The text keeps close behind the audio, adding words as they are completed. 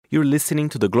You're listening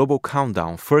to the Global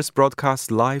Countdown, first broadcast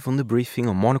live on the briefing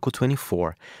on Monaco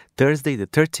 24, Thursday the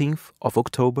 13th of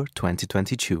October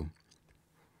 2022.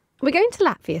 We're going to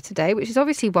Latvia today, which is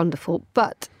obviously wonderful,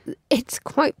 but it's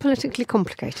quite politically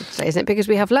complicated today, isn't it? Because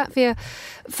we have Latvia,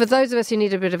 for those of us who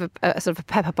need a bit of a sort of a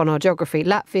pep up on our geography,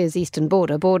 Latvia's eastern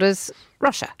border borders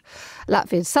Russia.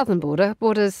 Latvia's southern border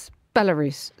borders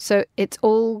Belarus. So it's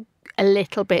all a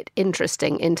little bit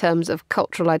interesting in terms of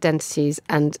cultural identities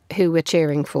and who we're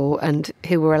cheering for and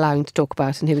who we're allowing to talk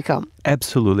about and who we can't.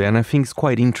 Absolutely, and I think it's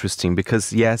quite interesting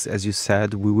because, yes, as you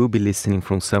said, we will be listening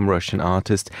from some Russian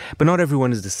artists, but not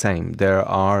everyone is the same.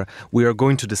 We are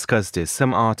going to discuss this.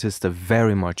 Some artists are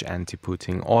very much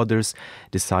anti-Putin, others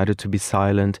decided to be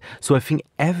silent. So I think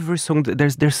every song,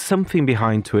 there's something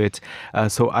behind to it.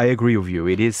 So I agree with you.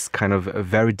 It is kind of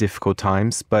very difficult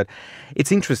times, but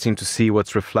it's interesting to see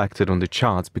what's reflected on the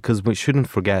charts because we shouldn't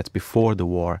forget, before the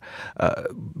war,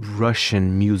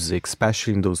 Russian music,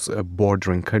 especially in those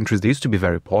bordering countries, they used to be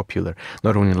very popular,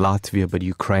 not only in Latvia but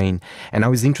Ukraine. And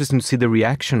now it's interesting to see the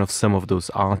reaction of some of those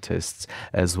artists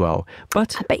as well.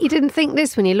 But I bet you didn't think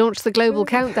this when you launched the Global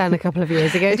Countdown a couple of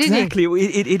years ago, did you? Exactly.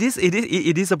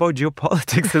 It is about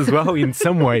geopolitics as well in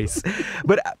some ways.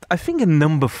 But I think at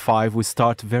number 5 we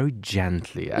start very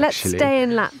gently, actually. Let's stay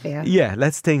in Latvia. Yeah,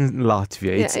 let's stay in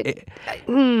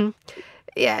Latvia.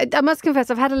 Yeah, I must confess,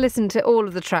 I've had a listen to all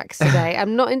of the tracks today.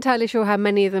 I'm not entirely sure how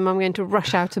many of them I'm going to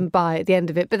rush out and buy at the end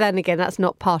of it. But then again, that's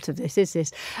not part of this, is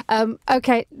this?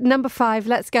 OK, number 5,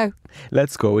 let's go.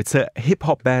 Let's go. It's a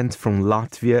hip-hop band from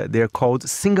Latvia. They're called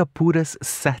Singapore's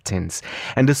Satins.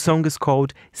 And the song is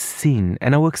called Sin.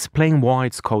 And I will explain why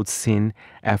it's called Sin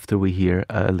after we hear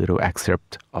a little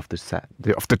excerpt of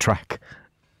the track.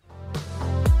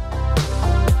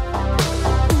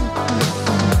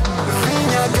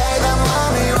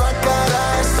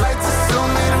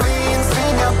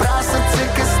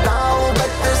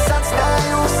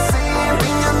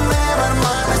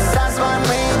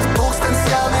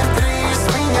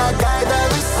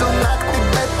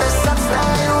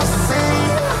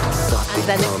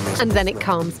 And then it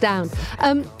calms down.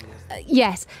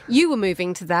 Yes, you were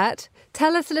moving to that.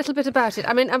 Tell us a little bit about it.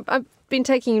 I mean, I've been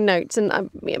taking notes,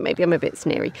 and maybe I'm a bit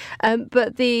sneery.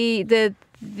 But the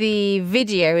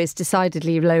video is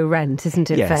decidedly low rent,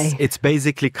 isn't it, Yes, Faye? it's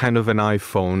basically kind of an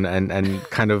iPhone and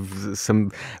kind of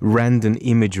some random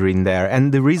imagery in there.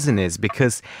 And the reason is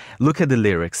because, look at the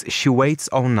lyrics. She waits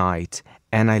all night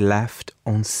and I left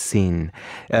on Sin.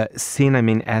 Sin, I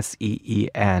mean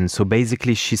S-E-E-N. So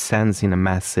basically she sends in a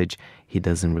message. He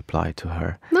doesn't reply to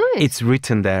her. Nice. It's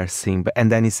written there, Sin,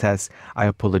 and then he says, I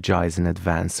apologize in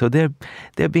advance. So they're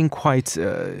being quite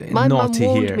My naughty here.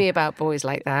 mum warned me about boys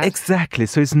like that. Exactly.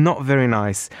 So it's not very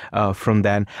nice from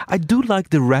then. I do like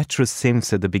the retro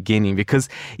synths at the beginning because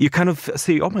you kind of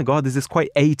say, oh my God, this is quite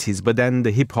 80s, but then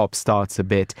the hip hop starts a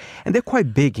bit. And they're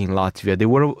quite big in Latvia. They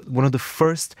were one of the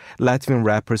first Latvian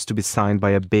rappers to be signed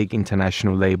by a big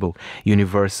international label,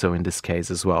 Universal in this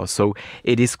case as well. So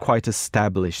it is quite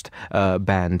established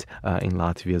band in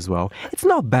Latvia as well. It's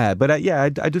not bad, but I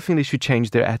do think they should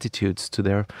change their attitudes to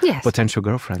their potential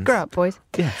girlfriends. Grow up, boys.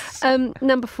 Yes.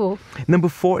 Number 4. Number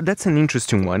 4, that's an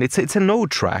interesting one. It's an old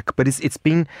track, but it's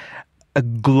been a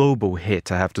global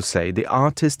hit, I have to say. The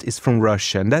artist is from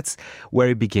Russia, and that's where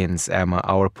it begins, Emma,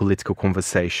 our political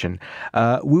conversation.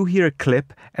 We'll hear a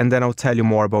clip, and then I'll tell you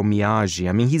more about Miyagi.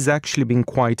 I mean, he's actually been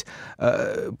quite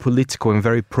political and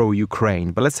very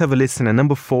pro-Ukraine. But let's have a listen. At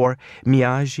number 4,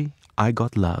 Miyagi, I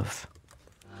Got Love.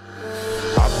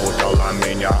 Окутала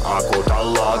меня,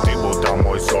 окутала, ты будто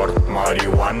мой сорт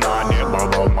марихуана. Небо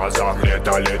в алмазах,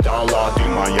 лето летала, ты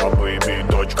моя бэйби,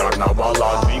 дочь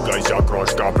карнавала. Двигайся,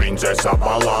 крошка, принцесса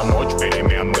бала. Ночь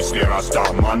перемен, мысли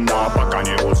растамана. Пока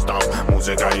не устал,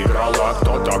 музыка играла.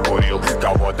 Кто-то курил,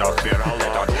 кого-то впирал.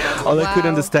 All I could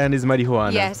understand is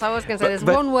marijuana. Yes, I was going to say, there's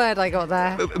one word I got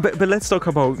there. But let's talk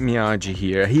about Miyagi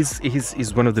here.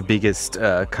 He's one of the biggest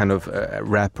kind of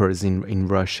rappers in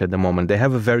Russia at the moment. They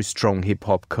have a very strong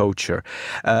hip-hop culture.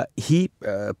 He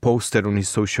posted on his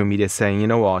social media saying, you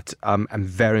know what, I'm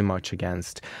very much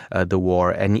against the war.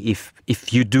 And if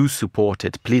you do support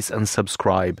it, please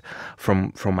unsubscribe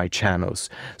from my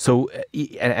channels. So,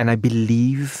 and I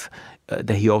believe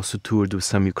that he also toured with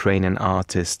some Ukrainian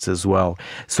artists as well.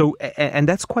 So, and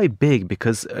that's quite big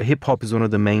because hip-hop is one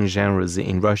of the main genres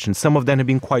in Russia. Some of them have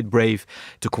been quite brave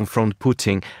to confront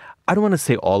Putin. I don't want to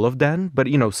say all of them, but,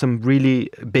 some really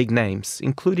big names,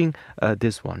 including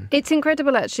this one. It's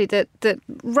incredible, actually, that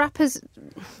rap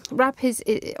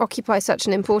occupies such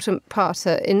an important part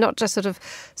in not just sort of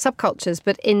subcultures,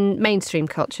 but in mainstream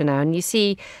culture now. And you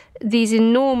see these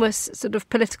enormous sort of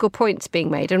political points being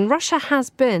made. And Russia has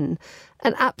been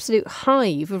an absolute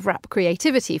hive of rap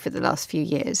creativity for the last few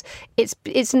years.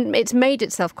 It's made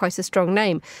itself quite a strong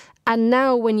name. And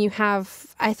now when you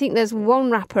have, I think there's one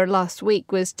rapper last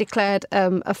week was declared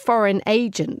a foreign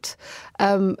agent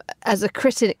as a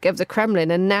critic of the Kremlin,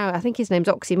 and now I think his name's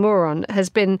Oxymoron has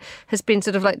been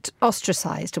sort of like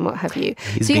ostracized and what have you.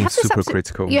 He's so being super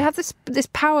critical. You have this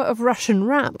power of Russian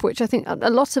rap, which I think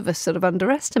a lot of us sort of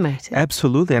underestimated.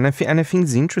 Absolutely, and I think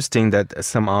it's interesting that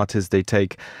some artists they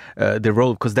take their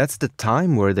role, because that's the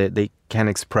time where they can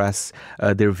express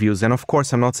their views. And of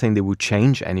course, I'm not saying they would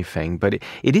change anything, but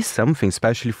it is something,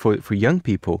 especially for young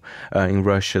people in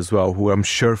Russia as well, who I'm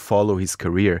sure follow his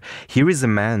career. Here is a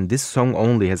man, this song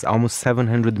only has almost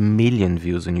 700 million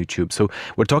views on YouTube. So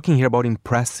we're talking here about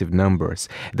impressive numbers.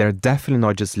 They're definitely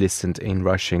not just listened in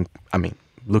Russian. I mean,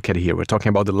 look at it here. We're talking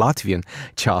about the Latvian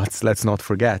charts, let's not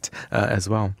forget as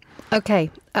well.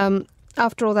 Okay,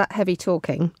 after all that heavy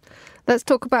talking, let's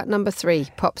talk about number 3,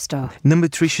 Popstar. Number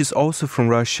 3, she's also from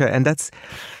Russia, and that's,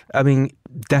 I mean,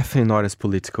 definitely not as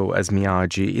political as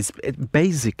Miyagi.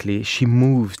 Basically, she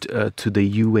moved to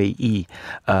the UAE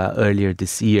earlier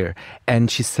this year,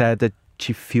 and she said that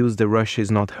she feels that Russia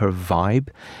is not her vibe,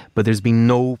 but there's been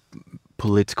no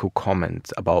political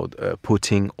comment about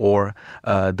Putin or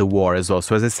the war as well.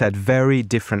 So as I said, very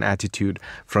different attitude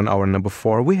from our number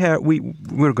 4.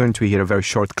 We're going to hear a very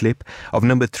short clip of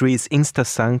number 3's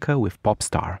Instasanka with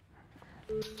Popstar.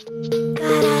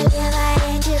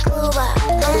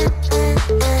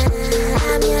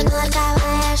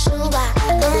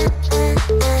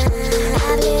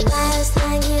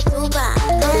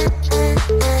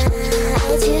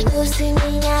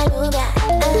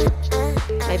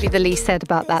 Maybe the least said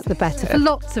about that, the better, for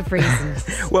lots of reasons.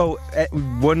 Well,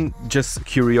 one just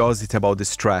curiosity about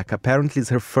this track. Apparently, it's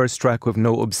her first track with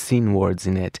no obscene words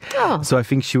in it. Oh. So I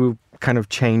think she will kind of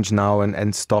change now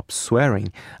and stop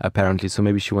swearing, apparently. So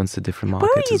maybe she wants a different market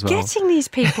as well. Where are you getting these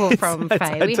people from,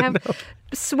 Faye? We have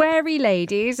sweary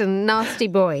ladies and nasty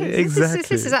boys. Exactly.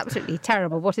 This is absolutely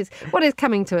terrible. What is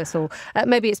coming to us all?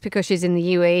 Maybe it's because she's in the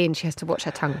UAE and she has to watch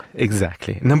her tongue.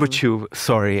 Exactly. Number 2,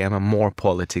 sorry, Emma, more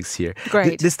politics here.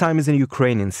 Great. This time is a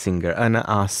Ukrainian singer, Anna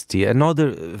Asti,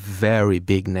 another very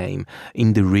big name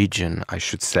in the region, I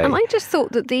should say. And I just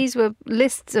thought that these were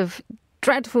lists of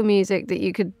dreadful music that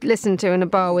you could listen to in a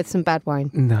bar with some bad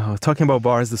wine. No, talking about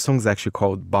bars, the song's actually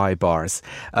called By Bars.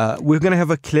 We're going to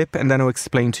have a clip and then I'll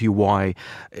explain to you why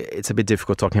it's a bit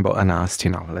difficult talking about Anna Asti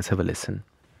now. Let's have a listen.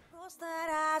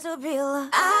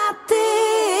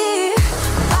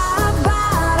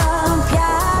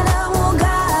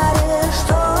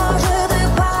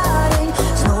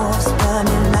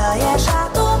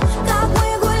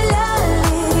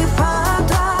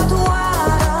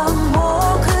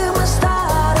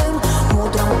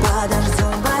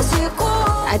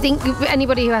 I think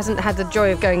anybody who hasn't had the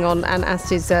joy of going on Anna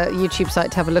Asti's YouTube site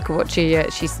to have a look at what she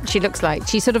looks like.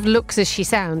 She sort of looks as she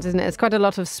sounds, isn't it? It's quite a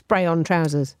lot of spray-on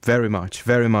trousers. Very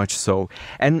much so.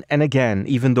 And again,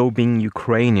 even though being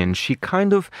Ukrainian, she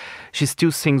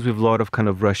still sings with a lot of kind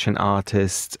of Russian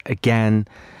artists. Again,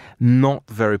 not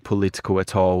very political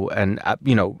at all. And,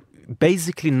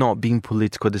 basically not being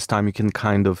political this time, you can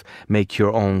kind of make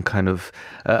your own kind of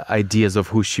ideas of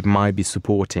who she might be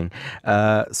supporting.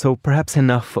 So perhaps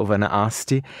enough of Anna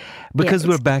Asti, because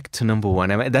we're back to number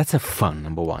 1. I mean, that's a fun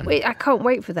number 1. Wait, I can't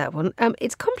wait for that one.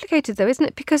 It's complicated though, isn't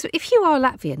it? Because if you are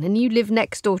Latvian and you live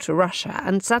next door to Russia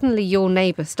and suddenly your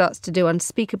neighbour starts to do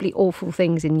unspeakably awful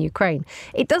things in Ukraine,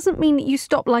 it doesn't mean that you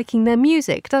stop liking their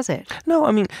music, does it? No,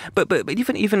 I mean, but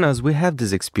even us, we have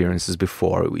these experiences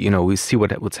before. We see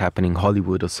what's happening in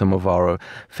Hollywood or some of our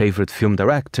favorite film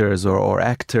directors or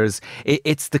actors.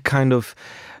 It's the kind of,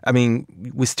 I mean,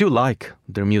 we still like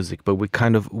their music, but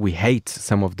we hate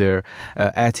some of their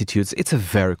attitudes. It's a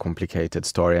very complicated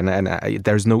story, and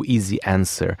there's no easy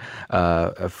answer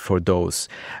for those.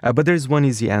 But there's one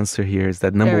easy answer here, is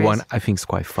that number 1, I think, is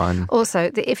quite fun. Also,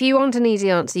 if you want an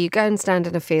easy answer, you go and stand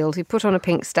in a field, you put on a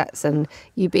pink Stetson,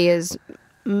 you be as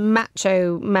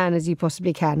macho man as you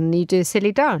possibly can, and you do a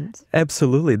silly dance.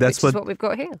 Absolutely, that's what we've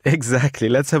got here. Exactly.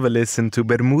 Let's have a listen to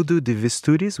Bermudu de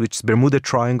Visturis, which is Bermuda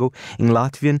Triangle in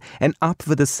Latvian, and Up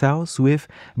with the South with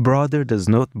Brother Does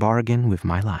Not Bargain with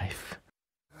My Life.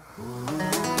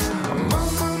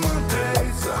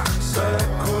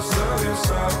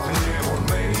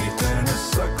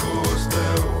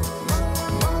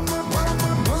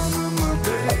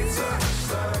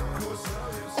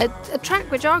 A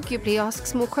track which arguably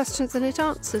asks more questions than it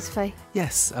answers, Faye.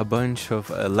 Yes, a bunch of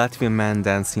Latvian men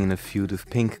dancing in a field with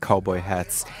pink cowboy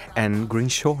hats and green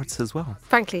shorts as well.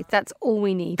 Frankly, that's all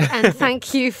we need. And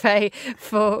thank you, Faye,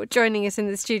 for joining us in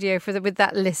the studio with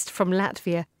that list from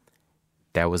Latvia.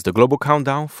 That was the Global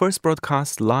Countdown, first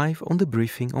broadcast live on The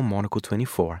Briefing on Monocle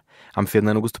 24. I'm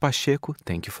Fernando Augusto Pacheco.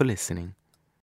 Thank you for listening.